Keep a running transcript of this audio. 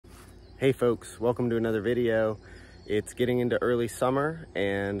Hey folks, welcome to another video. It's getting into early summer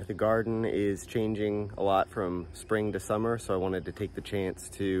and the garden is changing a lot from spring to summer, so I wanted to take the chance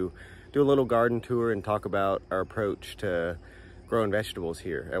to do a little garden tour and talk about our approach to growing vegetables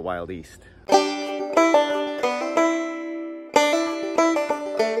here at Wild East.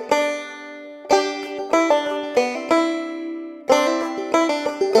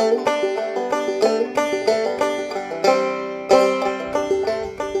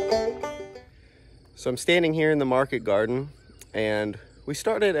 So I'm standing here in the market garden, and we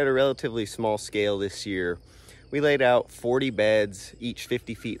started at a relatively small scale this year. We laid out 40 beds, each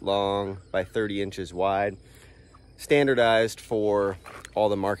 50 feet long by 30 inches wide, standardized for all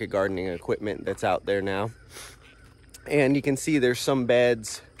the market gardening equipment that's out there now. And you can see there's some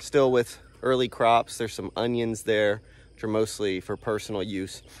beds still with early crops. There's some onions there, which are mostly for personal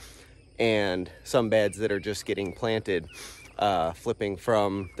use, and some beds that are just getting planted. Flipping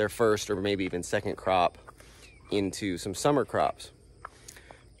from their first or maybe even second crop into some summer crops.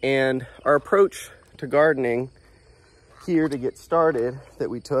 And our approach to gardening here to get started that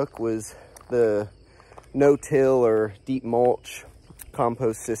we took was the no-till or deep mulch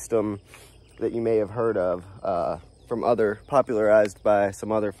compost system that you may have heard of popularized by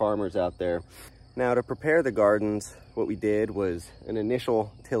some other farmers out there. Now, to prepare the gardens, what we did was an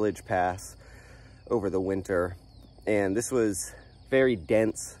initial tillage pass over the winter. And this was very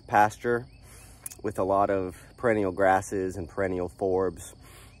dense pasture with a lot of perennial grasses and perennial forbs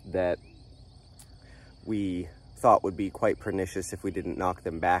that we thought would be quite pernicious if we didn't knock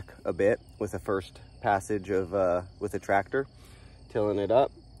them back a bit with the first passage of with a tractor, tilling it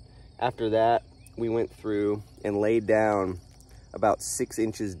up. After that, we went through and laid down about 6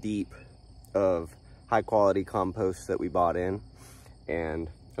 inches deep of high quality compost that we bought in and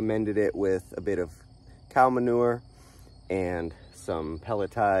amended it with a bit of cow manure and some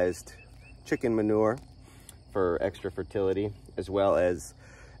pelletized chicken manure for extra fertility, as well as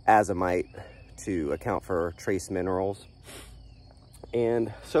azomite to account for trace minerals.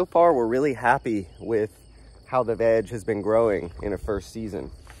 And so far, we're really happy with how the veg has been growing in a first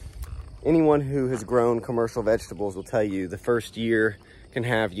season. Anyone who has grown commercial vegetables will tell you the first year can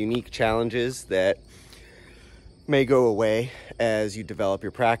have unique challenges that may go away as you develop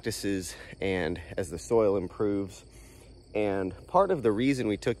your practices and as the soil improves. And part of the reason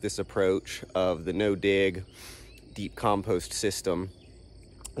we took this approach of the no-dig deep compost system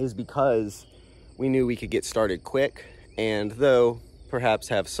is because we knew we could get started quick, and though perhaps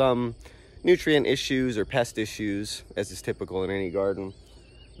have some nutrient issues or pest issues, as is typical in any garden,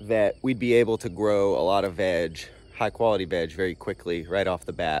 that we'd be able to grow a lot of veg, high quality veg, very quickly right off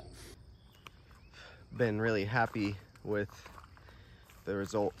the bat. Been really happy with the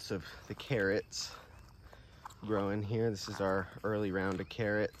results of the carrots growing here. This is our early round of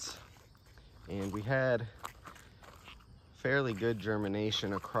carrots, and we had fairly good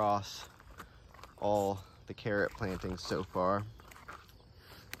germination across all the carrot plantings so far.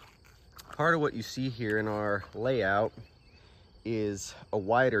 Part of what you see here in our layout is a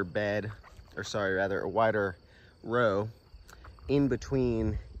wider bed, or sorry, rather a wider row in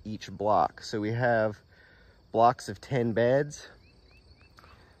between each block. So we have blocks of 10 beds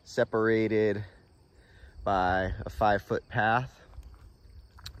separated by a 5-foot path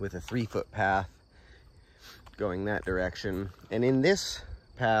with a 3-foot path going that direction. And in this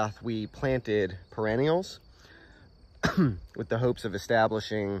path, we planted perennials with the hopes of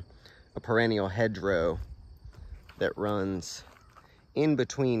establishing a perennial hedgerow that runs in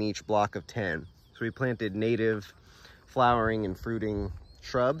between each block of 10. So we planted native flowering and fruiting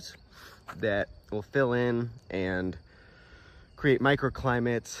shrubs that will fill in and create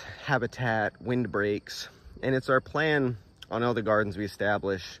microclimates, habitat, windbreaks. And it's our plan on all the gardens we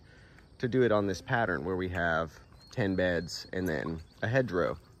establish to do it on this pattern where we have 10 beds and then a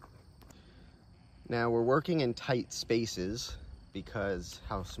hedgerow. Now, we're working in tight spaces because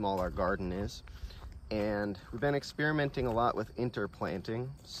how small our garden is. And we've been experimenting a lot with interplanting,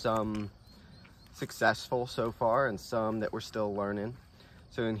 some successful so far and some that we're still learning.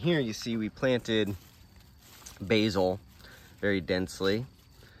 So in here you see we planted basil very densely,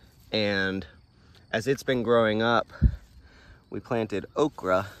 and as it's been growing up, we planted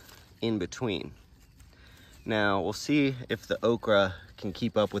okra in between. Now we'll see if the okra can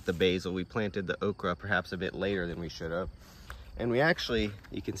keep up with the basil. We planted the okra perhaps a bit later than we should have. And we actually,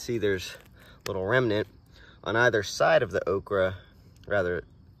 you can see there's a little remnant on either side of the okra, rather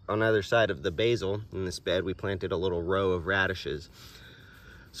on either side of the basil. In this bed, we planted a little row of radishes.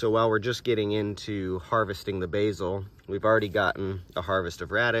 So while we're just getting into harvesting the basil, we've already gotten a harvest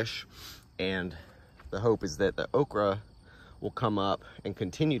of radish, and the hope is that the okra will come up and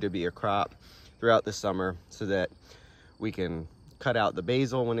continue to be a crop throughout the summer, so that we can cut out the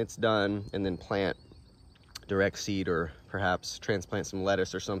basil when it's done and then plant direct seed, or perhaps transplant some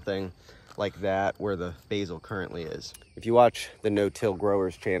lettuce or something like that where the basil currently is. If you watch the No-Till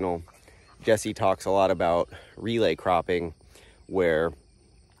Growers channel, Jesse talks a lot about relay cropping, where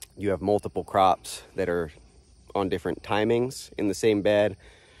you have multiple crops that are on different timings in the same bed,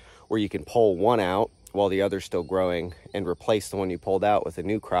 where you can pull one out while the other's still growing and replace the one you pulled out with a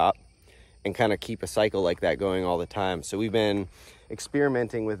new crop, and kind of keep a cycle like that going all the time. So we've been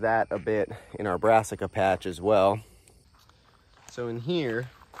experimenting with that a bit in our brassica patch as well. So in here,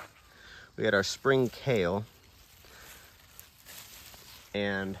 we had our spring kale,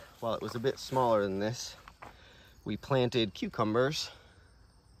 and while it was a bit smaller than this, we planted cucumbers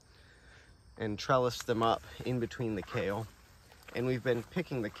and trellised them up in between the kale. And we've been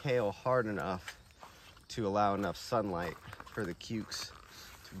picking the kale hard enough to allow enough sunlight for the cukes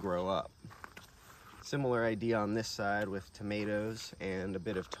to grow up. Similar idea on this side with tomatoes and a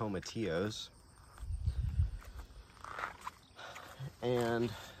bit of tomatillos. And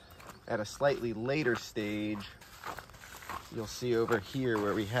at a slightly later stage, you'll see over here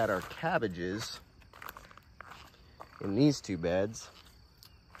where we had our cabbages in these two beds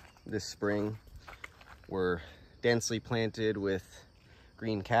this spring were densely planted with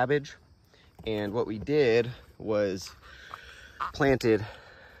green cabbage. And what we did was planted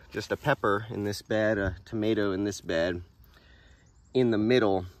just a pepper in this bed, a tomato in this bed, in the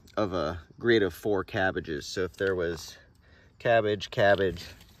middle of a grid of 4 cabbages. So if there was cabbage, cabbage,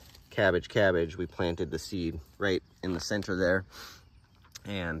 cabbage, cabbage, we planted the seed right in the center there.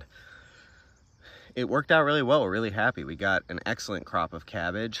 And it worked out really well. We're really happy. We got an excellent crop of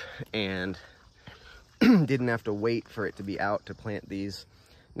cabbage and didn't have to wait for it to be out to plant these.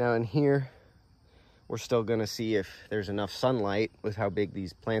 Now in here, we're still gonna see if there's enough sunlight with how big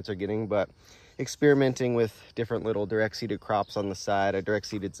these plants are getting, but experimenting with different little direct seeded crops on the side. I direct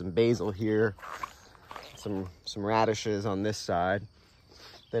seeded some basil here, some radishes on this side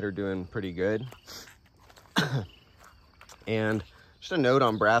that are doing pretty good. And just a note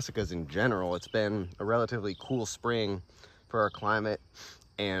on brassicas in general, it's been a relatively cool spring for our climate,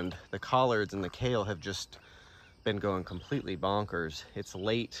 and the collards and the kale have just been going completely bonkers. It's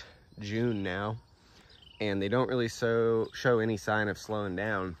late June now, and they don't really show any sign of slowing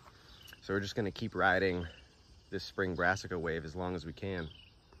down. So we're just gonna keep riding this spring brassica wave as long as we can.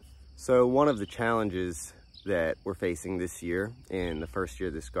 So one of the challenges that we're facing this year in the first year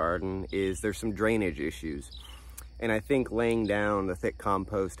of this garden is there's some drainage issues. And I think laying down the thick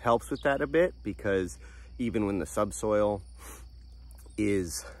compost helps with that a bit, because even when the subsoil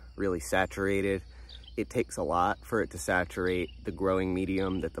is really saturated, it takes a lot for it to saturate the growing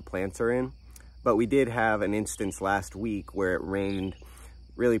medium that the plants are in. But we did have an instance last week where it rained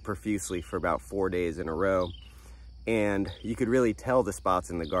really profusely for about 4 days in a row. And you could really tell the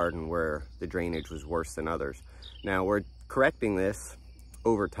spots in the garden where the drainage was worse than others. Now we're correcting this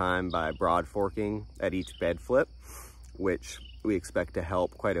over time by broad forking at each bed flip, which we expect to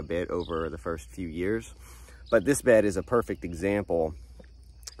help quite a bit over the first few years. But this bed is a perfect example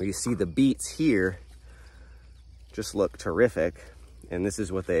where you see the beets here just look terrific. And this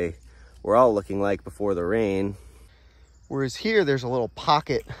is what they were all looking like before the rain. Whereas here, there's a little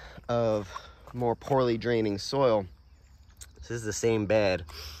pocket of more poorly draining soil. This is the same bed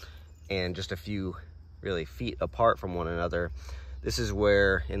and just a few really feet apart from one another. This is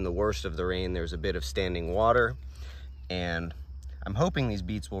where, in the worst of the rain, there's a bit of standing water, and I'm hoping these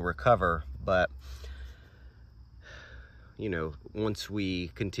beets will recover, but you know, once we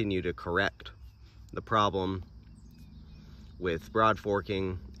continue to correct the problem with broad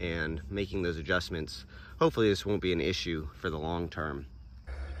forking and making those adjustments, hopefully this won't be an issue for the long term.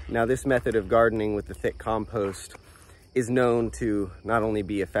 Now, this method of gardening with the thick compost is known to not only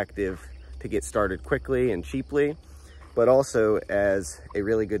be effective to get started quickly and cheaply, but also as a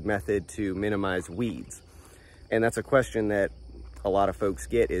really good method to minimize weeds. And that's a question that a lot of folks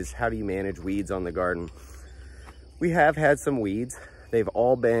get, is how do you manage weeds on the garden? We have had some weeds. They've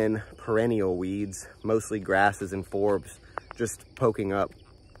all been perennial weeds, mostly grasses and forbs, just poking up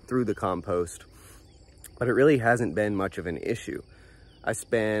through the compost. But it really hasn't been much of an issue. I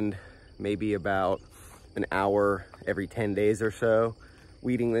spend maybe about an hour every 10 days or so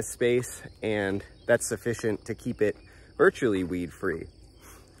weeding this space, and that's sufficient to keep it virtually weed-free.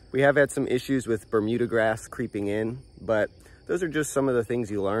 We have had some issues with Bermuda grass creeping in, but those are just some of the things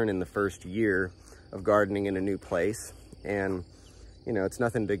you learn in the first year of gardening in a new place. And, you know, it's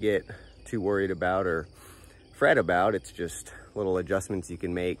nothing to get too worried about or fret about. It's just little adjustments you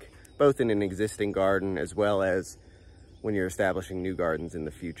can make, both in an existing garden as well as when you're establishing new gardens in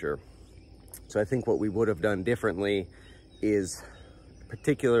the future. So I think what we would have done differently is,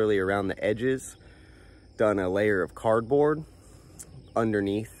 particularly around the edges, done a layer of cardboard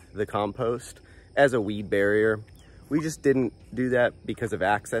underneath the compost as a weed barrier. We just didn't do that because of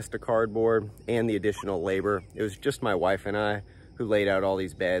access to cardboard and the additional labor. It was just my wife and I who laid out all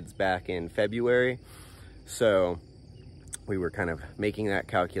these beds back in February. So we were kind of making that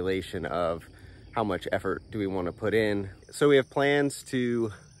calculation of how much effort do we want to put in. So we have plans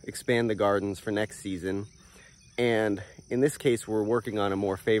to expand the gardens for next season. And in this case, we're working on a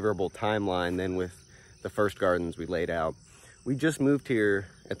more favorable timeline than with the first gardens we laid out. We just moved here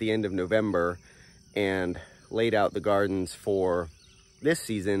at the end of November and laid out the gardens for this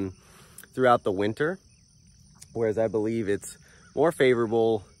season throughout the winter, whereas I believe it's more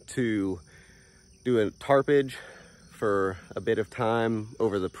favorable to do a tarpage for a bit of time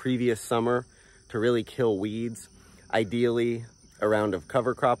over the previous summer to really kill weeds. Ideally, a round of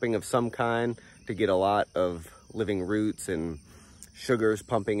cover cropping of some kind to get a lot of living roots and sugars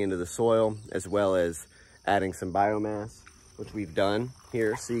pumping into the soil, as well as adding some biomass, which we've done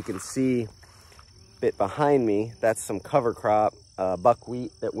here. So you can see a bit behind me, that's some cover crop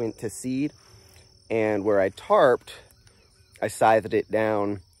buckwheat that went to seed. And where I tarped, I scythed it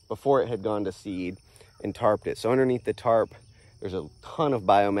down before it had gone to seed and tarped it. So underneath the tarp, there's a ton of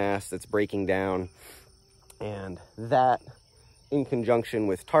biomass that's breaking down. And that, in conjunction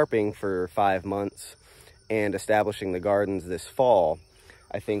with tarping for 5 months and establishing the gardens this fall,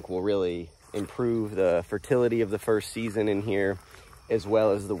 I think will really improve the fertility of the first season in here, as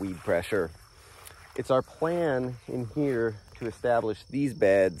well as the weed pressure. It's our plan in here to establish these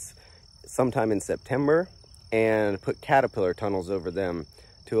beds sometime in September and put caterpillar tunnels over them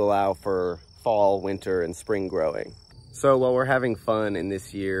to allow for fall, winter, and spring growing. So while we're having fun in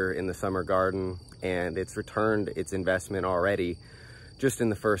this year in the summer garden, and it's returned its investment already just in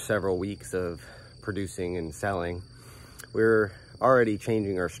the first several weeks of producing and selling, we're already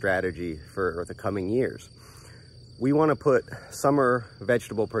changing our strategy for the coming years. We want to put summer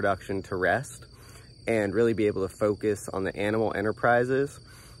vegetable production to rest and really be able to focus on the animal enterprises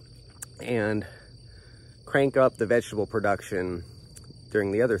and crank up the vegetable production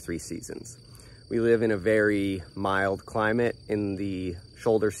during the other 3 seasons. We live in a very mild climate in the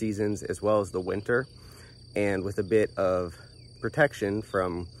shoulder seasons as well as the winter, and with a bit of protection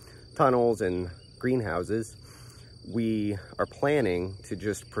from tunnels and greenhouses, we are planning to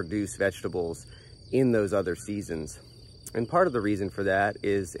just produce vegetables in those other seasons. And part of the reason for that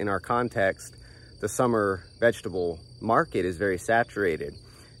is, in our context, the summer vegetable market is very saturated,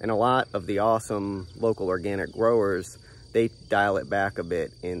 and a lot of the awesome local organic growers, they dial it back a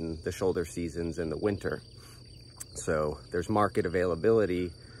bit in the shoulder seasons and the winter. So there's market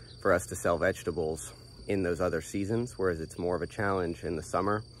availability for us to sell vegetables in those other seasons, whereas it's more of a challenge in the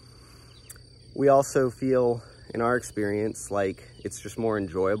summer. We also feel, in our experience, like it's just more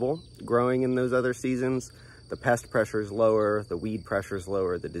enjoyable growing in those other seasons. The pest pressure is lower, the weed pressure is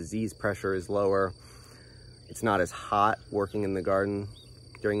lower, the disease pressure is lower. It's not as hot working in the garden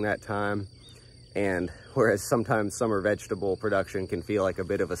during that time. And whereas sometimes summer vegetable production can feel like a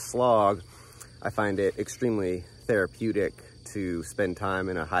bit of a slog, I find it extremely therapeutic to spend time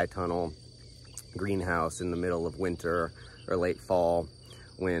in a high tunnel greenhouse in the middle of winter or late fall,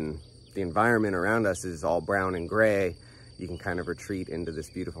 when the environment around us is all brown and gray. You can kind of retreat into this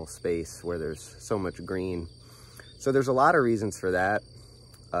beautiful space where there's so much green. So there's a lot of reasons for that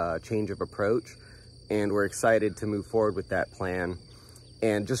change of approach, and we're excited to move forward with that plan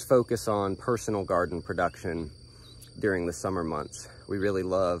and just focus on personal garden production during the summer months. We really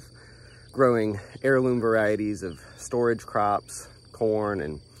love growing heirloom varieties of storage crops, corn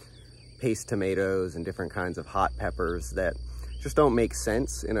and paste tomatoes and different kinds of hot peppers that just don't make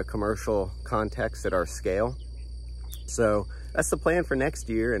sense in a commercial context at our scale. So that's the plan for next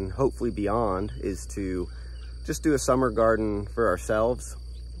year, and hopefully beyond, is to just do a summer garden for ourselves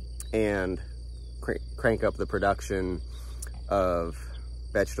and crank up the production of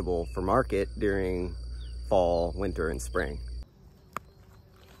vegetable for market during fall, winter, and spring.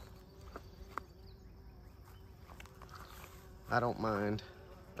 I don't mind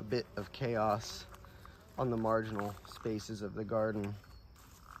a bit of chaos on the marginal spaces of the garden.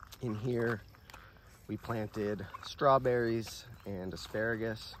 In here, we planted strawberries and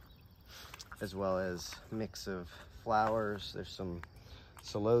asparagus, as well as a mix of flowers. There's some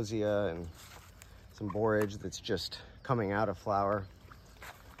celosia and some borage that's just coming out of flower.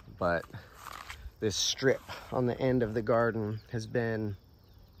 But this strip on the end of the garden has been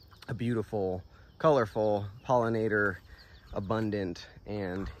a beautiful, colorful, pollinator abundant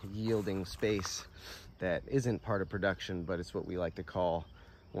and yielding space that isn't part of production, but it's what we like to call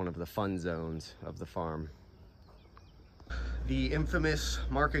one of the fun zones of the farm. The infamous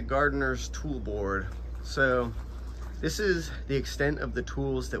Market Gardener's tool board. So this is the extent of the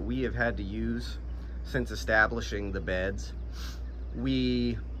tools that we have had to use since establishing the beds.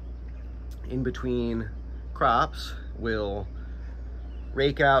 We, in between crops, will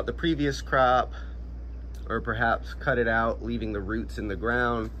rake out the previous crop, or perhaps cut it out, leaving the roots in the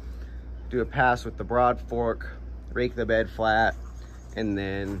ground, do a pass with the broad fork, rake the bed flat, and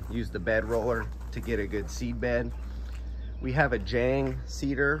then use the bed roller to get a good seed bed. We have a Jang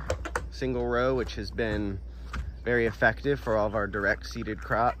seeder, single row, which has been very effective for all of our direct seeded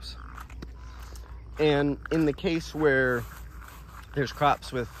crops. And in the case where there's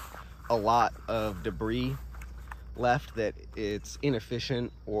crops with a lot of debris left that it's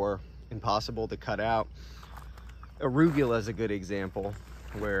inefficient or impossible to cut out, arugula is a good example,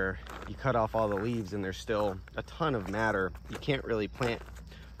 where you cut off all the leaves and there's still a ton of matter. You can't really plant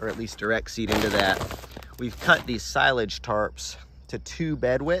or at least direct seed into that. We've cut these silage tarps to 2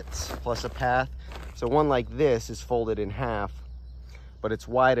 bed widths plus a path. So one like this is folded in half, but it's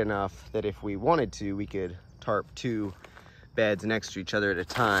wide enough that if we wanted to, we could tarp 2 beds next to each other at a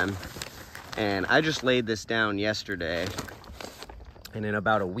time. And I just laid this down yesterday, and in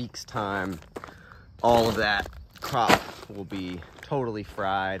about a week's time, all of that crop will be totally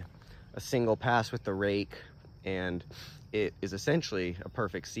fried, a single pass with the rake, and it is essentially a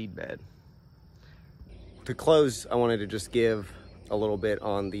perfect seed bed. To close, I wanted to just give a little bit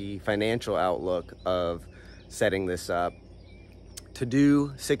on the financial outlook of setting this up. To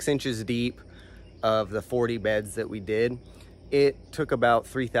do 6 inches deep of the 40 beds that we did, it took about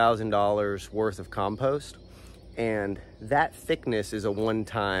 $3,000 worth of compost, and that thickness is a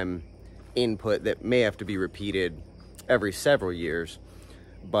one-time input that may have to be repeated every several years.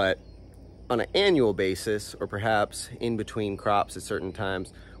 But on an annual basis, or perhaps in between crops at certain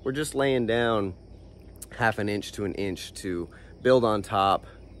times, we're just laying down 1/2 inch to 1 inch to build on top,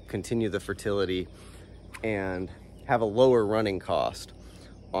 continue the fertility, and have a lower running cost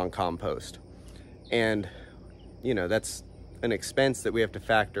on compost. And you know, that's an expense that we have to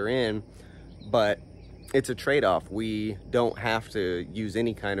factor in, but it's a trade-off. We don't have to use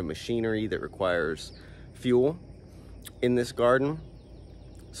any kind of machinery that requires fuel in this garden.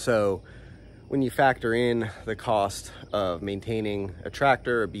 So when you factor in the cost of maintaining a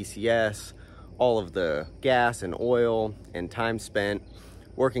tractor, a BCS, all of the gas and oil and time spent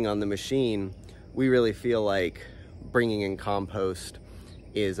working on the machine, we really feel like bringing in compost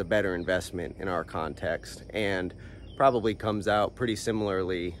is a better investment in our context, and probably comes out pretty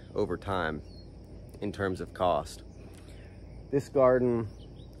similarly over time in terms of cost. This garden,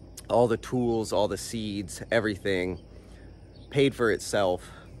 all the tools, all the seeds, everything paid for itself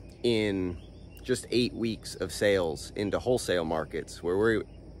in just 8 weeks of sales into wholesale markets where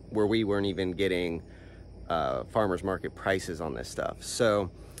we weren't even getting farmers market prices on this stuff. So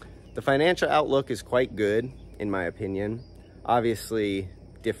the financial outlook is quite good, in my opinion. Obviously,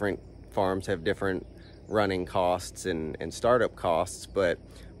 different farms have different running costs and startup costs, but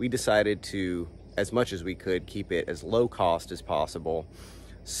we decided to, as much as we could, keep it as low cost as possible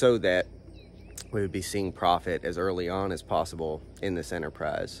so that we would be seeing profit as early on as possible in this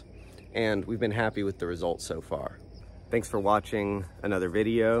enterprise. And we've been happy with the results so far. Thanks for watching another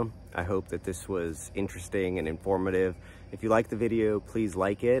video. I hope that this was interesting and informative. If you like the video, please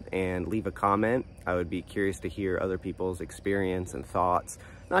like it and leave a comment. I would be curious to hear other people's experience and thoughts,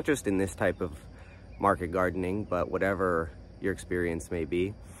 not just in this type of market gardening, but whatever your experience may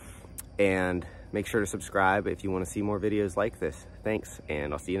be. And make sure to subscribe if you want to see more videos like this. Thanks,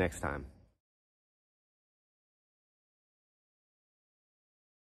 and I'll see you next time.